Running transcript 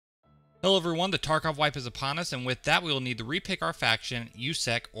Hello everyone, the Tarkov wipe is upon us, and with that we will need to repick our faction,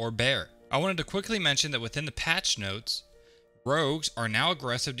 USEC or Bear. I wanted to quickly mention that within the patch notes, rogues are now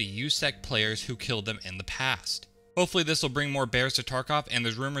aggressive to USEC players who killed them in the past. Hopefully this will bring more bears to Tarkov, and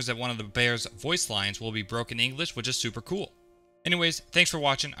there's rumors that one of the bears' voice lines will be broken English, which is super cool. Anyways, thanks for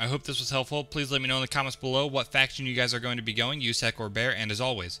watching. I hope this was helpful. Please let me know in the comments below what faction you guys are going to be going, USEC or Bear, and as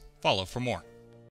always, follow for more.